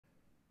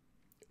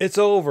It's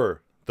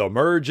over. The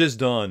merge is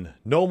done.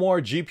 No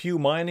more GPU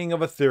mining of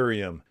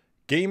Ethereum.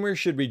 Gamers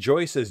should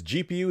rejoice as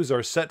GPUs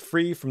are set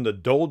free from the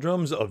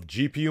doldrums of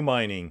GPU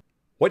mining.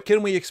 What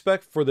can we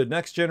expect for the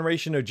next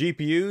generation of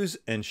GPUs,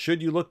 and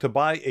should you look to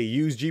buy a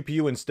used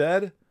GPU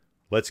instead?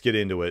 Let's get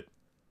into it.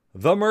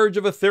 The merge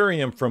of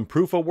Ethereum from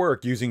proof of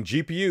work using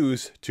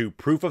GPUs to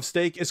proof of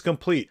stake is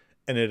complete,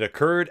 and it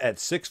occurred at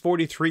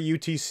 6:43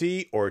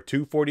 UTC or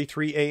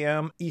 2:43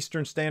 AM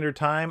Eastern Standard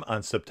Time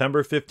on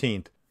September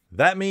 15th.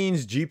 That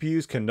means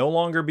GPUs can no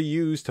longer be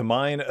used to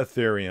mine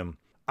Ethereum.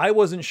 I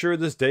wasn't sure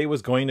this day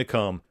was going to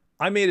come.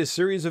 I made a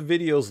series of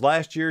videos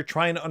last year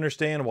trying to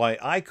understand why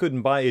I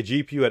couldn't buy a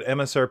GPU at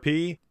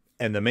MSRP,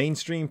 and the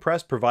mainstream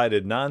press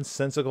provided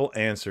nonsensical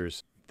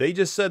answers. They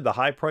just said the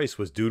high price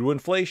was due to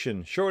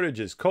inflation,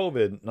 shortages,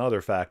 COVID, and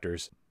other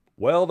factors.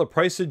 Well, the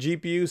price of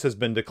GPUs has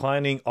been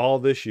declining all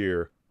this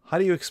year. How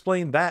do you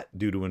explain that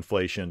due to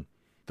inflation?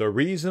 The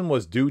reason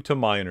was due to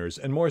miners,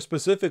 and more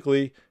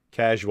specifically,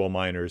 casual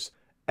miners.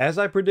 As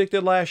I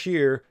predicted last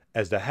year,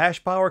 as the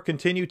hash power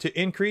continued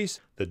to increase,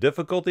 the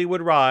difficulty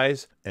would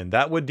rise, and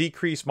that would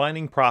decrease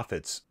mining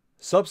profits.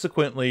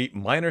 Subsequently,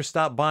 miners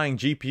stopped buying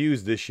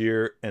GPUs this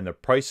year, and the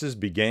prices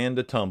began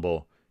to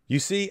tumble. You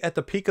see, at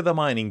the peak of the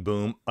mining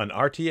boom, an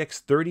RTX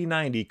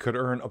 3090 could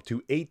earn up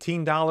to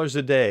 $18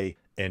 a day,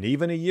 and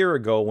even a year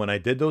ago when I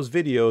did those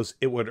videos,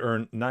 it would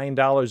earn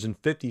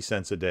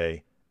 $9.50 a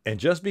day. And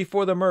just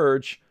before the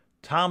merge,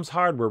 Tom's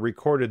Hardware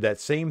recorded that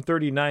same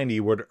 3090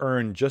 would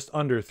earn just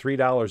under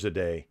 $3 a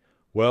day.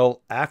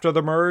 Well, after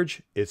the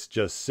merge, it's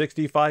just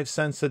 65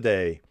 cents a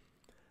day.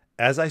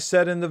 As I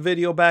said in the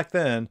video back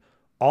then,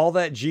 all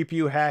that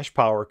GPU hash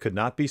power could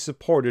not be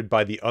supported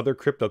by the other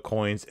crypto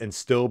coins and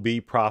still be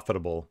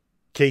profitable.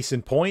 Case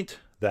in point,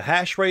 the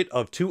hash rate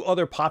of two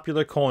other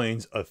popular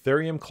coins,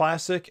 Ethereum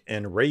Classic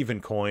and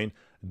Raven Coin,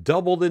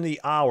 doubled in the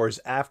hours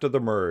after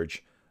the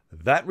merge.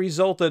 That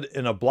resulted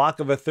in a block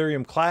of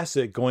Ethereum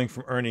Classic going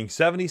from earning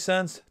 70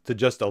 cents to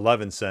just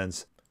 11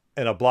 cents,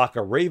 and a block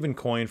of Raven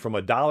Coin from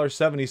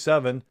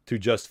 $1.77 to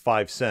just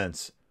 5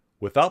 cents.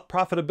 Without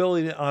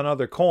profitability on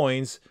other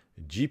coins,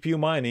 GPU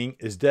mining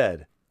is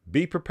dead.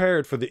 Be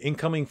prepared for the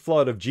incoming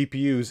flood of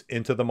GPUs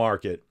into the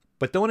market.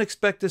 But don't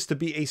expect this to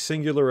be a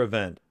singular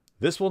event.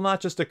 This will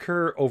not just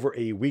occur over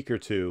a week or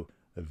two.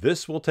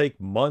 This will take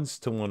months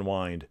to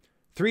unwind.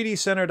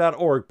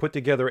 3dcenter.org put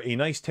together a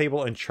nice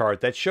table and chart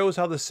that shows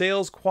how the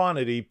sales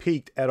quantity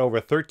peaked at over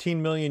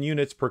 13 million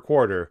units per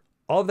quarter.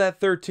 Of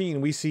that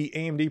 13, we see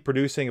AMD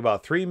producing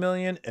about 3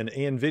 million and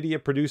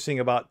nVidia producing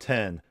about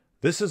 10.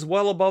 This is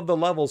well above the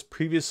levels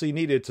previously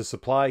needed to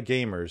supply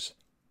gamers.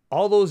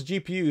 All those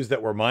GPUs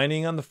that were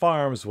mining on the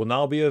farms will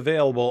now be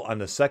available on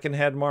the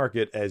second-hand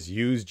market as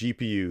used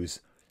GPUs.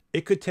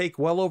 It could take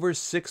well over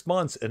 6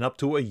 months and up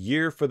to a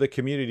year for the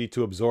community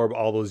to absorb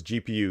all those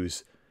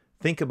GPUs.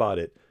 Think about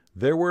it.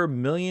 There were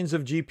millions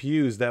of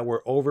GPUs that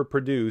were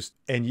overproduced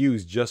and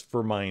used just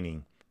for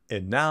mining.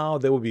 And now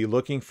they will be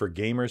looking for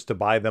gamers to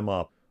buy them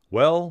up.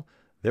 Well,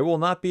 there will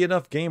not be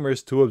enough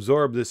gamers to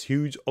absorb this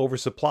huge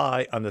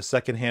oversupply on the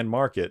second-hand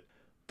market.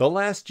 The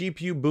last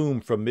GPU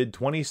boom from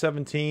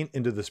mid-2017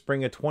 into the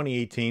spring of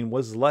 2018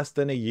 was less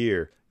than a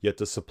year, yet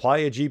the supply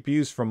of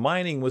GPUs from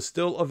mining was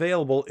still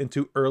available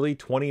into early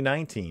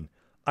 2019.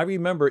 I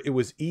remember it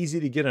was easy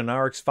to get an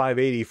RX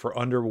 580 for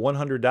under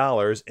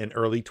 $100 in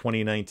early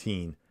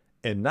 2019.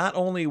 And not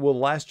only will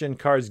last-gen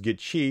cards get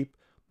cheap,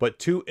 but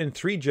 2- and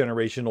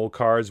 3-generational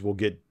cards will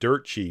get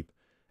dirt cheap.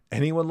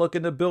 Anyone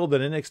looking to build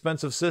an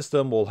inexpensive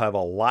system will have a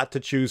lot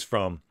to choose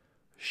from.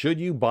 Should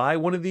you buy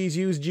one of these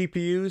used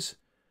GPUs?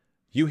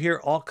 You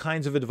hear all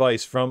kinds of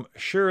advice from,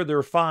 sure,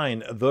 they're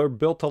fine, they're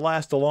built to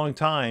last a long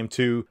time,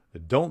 to,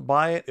 don't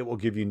buy it, it will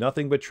give you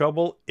nothing but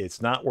trouble,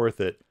 it's not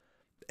worth it.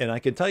 And I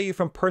can tell you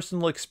from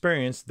personal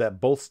experience that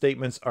both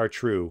statements are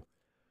true.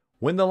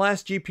 When the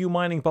last GPU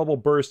mining bubble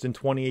burst in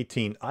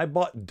 2018, I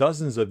bought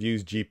dozens of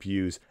used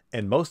GPUs,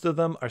 and most of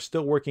them are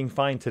still working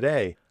fine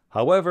today.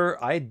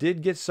 However, I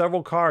did get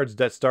several cards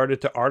that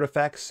started to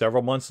artifact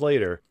several months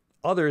later.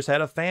 Others had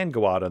a fan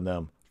go out on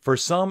them. For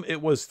some,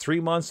 it was 3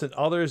 months, and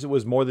others, it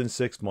was more than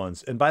 6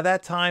 months. And by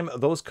that time,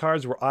 those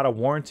cards were out of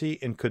warranty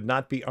and could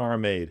not be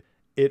RMA'd.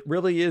 It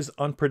really is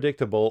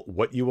unpredictable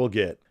what you will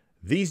get.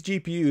 These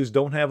GPUs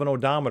don't have an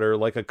odometer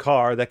like a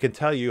car that can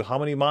tell you how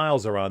many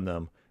miles are on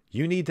them.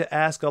 You need to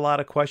ask a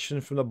lot of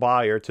questions from the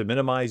buyer to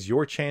minimize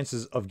your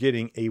chances of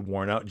getting a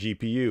worn-out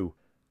GPU.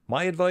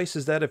 My advice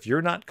is that if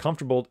you're not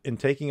comfortable in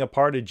taking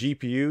apart a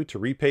GPU to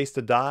repaste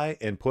the die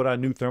and put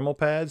on new thermal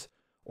pads,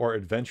 or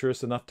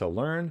adventurous enough to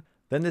learn,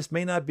 then this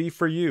may not be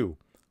for you.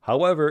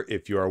 However,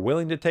 if you are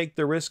willing to take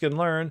the risk and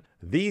learn,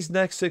 these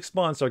next 6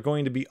 months are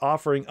going to be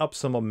offering up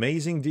some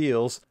amazing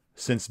deals,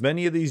 since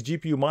many of these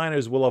GPU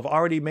miners will have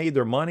already made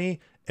their money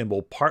and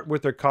will part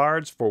with their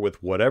cards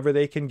with whatever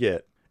they can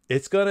get.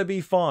 It's gonna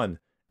be fun,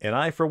 and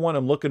I for one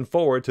am looking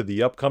forward to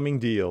the upcoming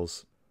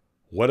deals.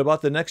 What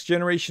about the next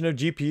generation of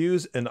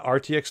GPUs in the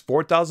RTX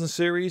 4000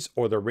 series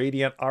or the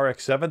Radeon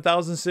RX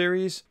 7000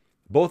 series?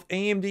 Both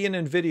AMD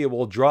and nVidia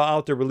will draw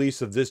out the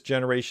release of this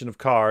generation of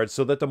cards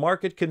so that the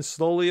market can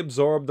slowly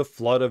absorb the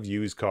flood of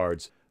used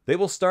cards. They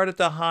will start at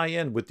the high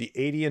end with the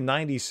 80 and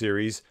 90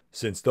 series,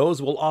 since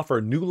those will offer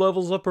new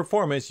levels of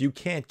performance you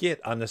can't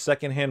get on the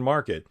secondhand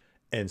market,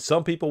 and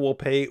some people will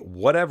pay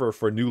whatever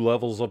for new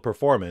levels of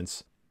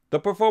performance. The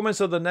performance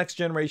of the next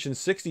generation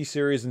 60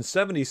 series and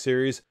 70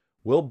 series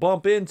will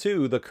bump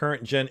into the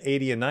current Gen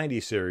 80 and 90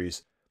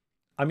 series.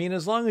 I mean,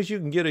 as long as you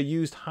can get a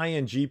used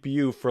high-end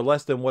GPU for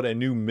less than what a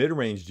new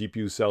mid-range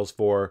GPU sells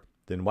for,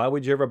 then why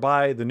would you ever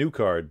buy the new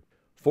card?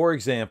 For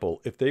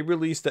example, if they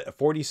released the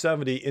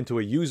 4070 into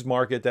a used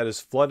market that is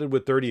flooded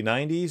with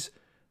 3090s,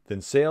 then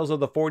sales of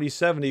the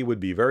 4070 would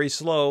be very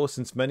slow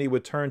since many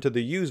would turn to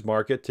the used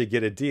market to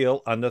get a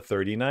deal on the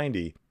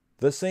 3090.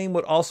 The same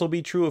would also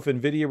be true if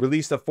nVidia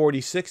released a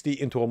 4060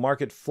 into a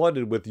market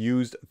flooded with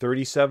used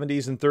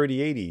 3070s and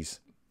 3080s.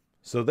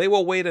 So they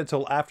will wait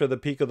until after the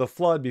peak of the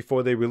flood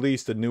before they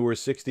release the newer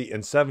 60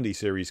 and 70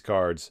 series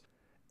cards.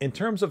 In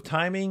terms of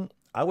timing,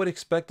 I would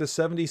expect the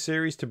 70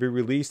 series to be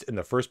released in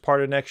the first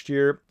part of next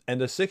year and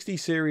the 60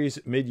 series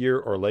mid-year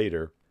or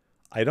later.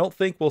 I don't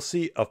think we'll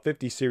see a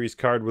 50 series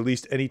card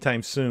released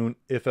anytime soon,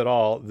 if at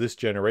all, this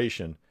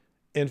generation.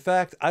 In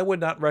fact, I would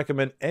not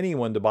recommend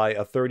anyone to buy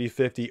a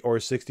 3050 or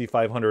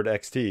 6500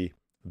 XT.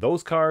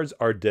 Those cards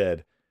are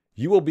dead.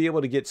 You will be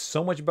able to get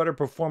so much better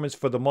performance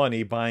for the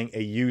money buying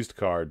a used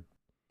card.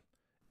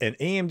 And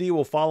AMD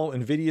will follow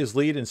nVidia's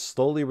lead in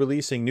slowly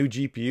releasing new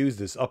GPUs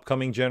this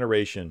upcoming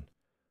generation.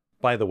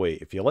 By the way,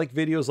 if you like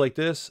videos like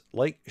this,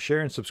 like, share,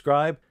 and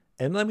subscribe,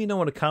 and let me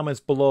know in the comments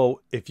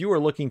below if you are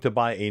looking to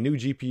buy a new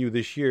GPU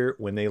this year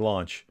when they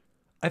launch.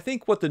 I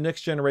think what the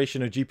next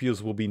generation of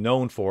GPUs will be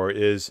known for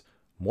is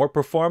more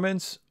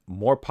performance,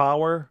 more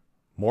power,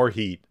 more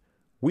heat.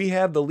 We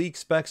have the leaked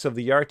specs of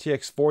the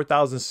RTX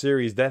 4000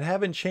 series that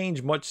haven't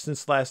changed much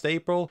since last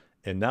April,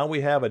 and now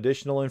we have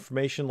additional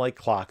information like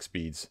clock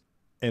speeds.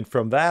 And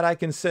from that I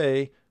can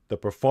say, the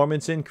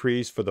performance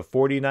increase for the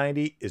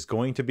 4090 is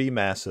going to be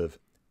massive.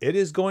 It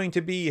is going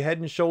to be head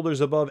and shoulders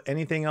above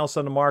anything else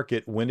on the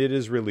market when it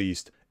is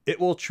released. It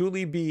will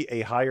truly be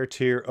a higher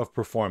tier of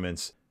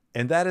performance,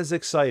 and that is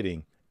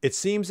exciting. It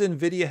seems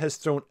nVidia has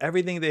thrown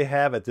everything they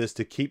have at this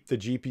to keep the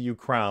GPU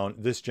crown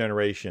this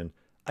generation.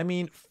 I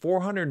mean,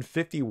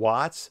 450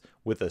 watts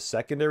with a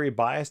secondary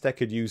bias that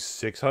could use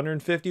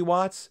 650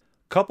 watts?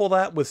 Couple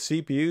that with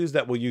CPUs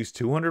that will use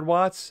 200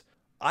 watts?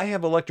 I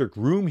have electric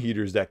room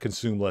heaters that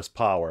consume less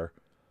power.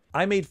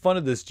 I made fun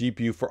of this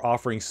GPU for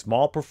offering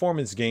small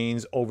performance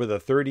gains over the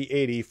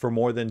 3080 for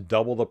more than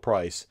double the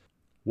price.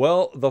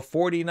 Well, the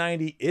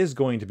 4090 is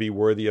going to be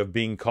worthy of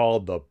being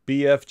called the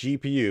BF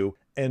GPU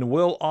and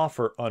will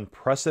offer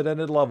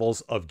unprecedented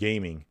levels of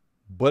gaming.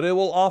 But it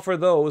will offer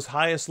those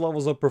highest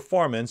levels of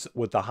performance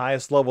with the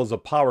highest levels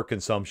of power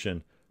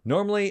consumption.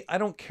 Normally, I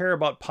don't care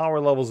about power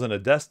levels in a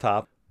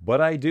desktop,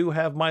 but I do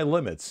have my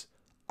limits.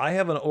 I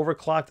have an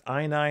overclocked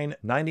i9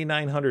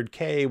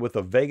 9900K with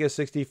a Vega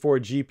 64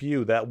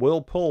 GPU that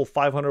will pull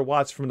 500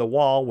 watts from the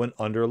wall when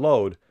under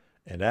load.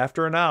 And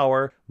after an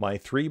hour, my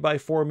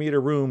 3x4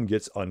 meter room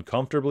gets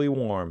uncomfortably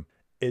warm.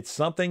 It's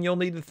something you'll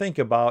need to think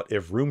about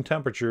if room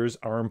temperatures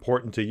are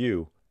important to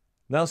you.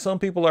 Now, some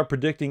people are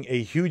predicting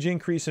a huge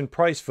increase in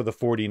price for the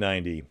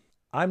 4090.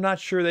 I'm not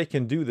sure they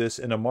can do this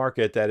in a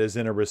market that is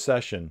in a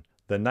recession.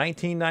 The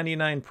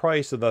 $1999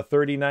 price of the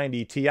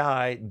 3090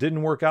 Ti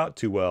didn't work out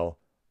too well.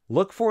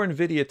 Look for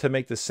nVidia to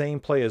make the same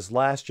play as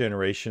last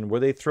generation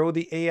where they throw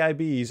the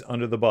AIBs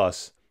under the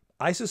bus.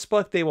 I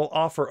suspect they will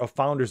offer a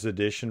Founders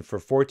Edition for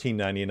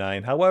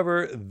 $1499,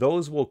 however,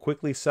 those will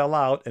quickly sell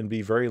out and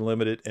be very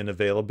limited in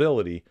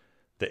availability.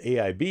 The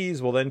AIBs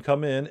will then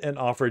come in and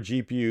offer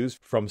GPUs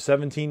from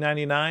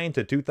 $1799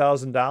 to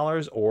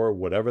 $2,000 or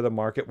whatever the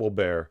market will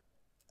bear.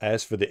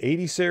 As for the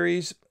 80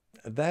 series,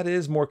 that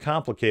is more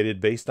complicated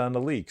based on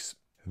the leaks.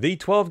 The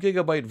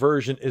 12GB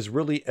version is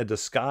really a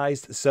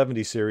disguised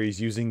 70 series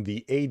using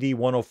the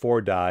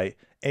AD104 die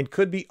and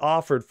could be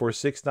offered for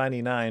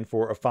 $699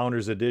 for a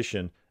Founders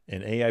Edition,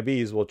 and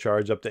AIBs will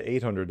charge up to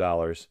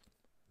 $800.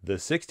 The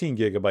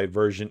 16GB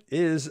version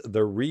is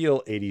the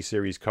real 80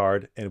 series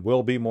card and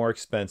will be more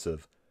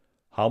expensive.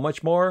 How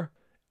much more?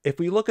 If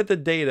we look at the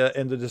data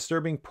and the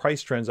disturbing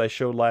price trends I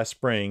showed last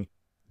spring,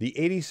 the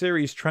 80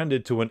 series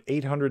trended to an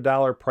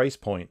 $800 price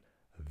point.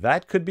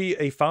 That could be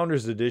a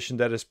Founders Edition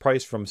that is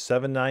priced from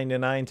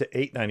 $799 to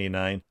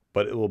 $899,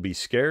 but it will be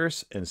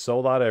scarce and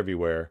sold out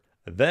everywhere.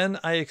 Then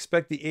I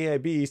expect the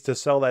AIBs to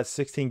sell that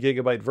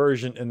 16GB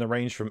version in the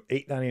range from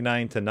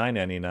 $899 to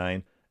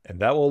 $999, and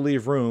that will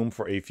leave room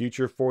for a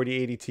future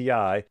 4080 Ti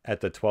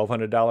at the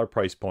 $1,200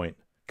 price point.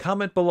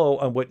 Comment below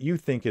on what you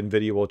think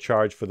nVidia will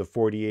charge for the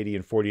 4080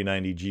 and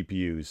 4090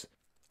 GPUs.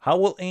 How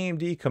will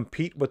AMD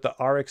compete with the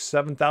RX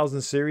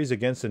 7000 series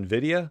against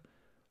nVidia?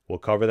 We'll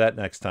cover that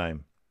next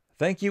time.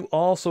 Thank you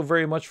all so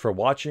very much for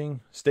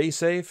watching. Stay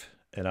safe,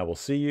 and I will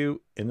see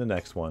you in the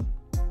next one.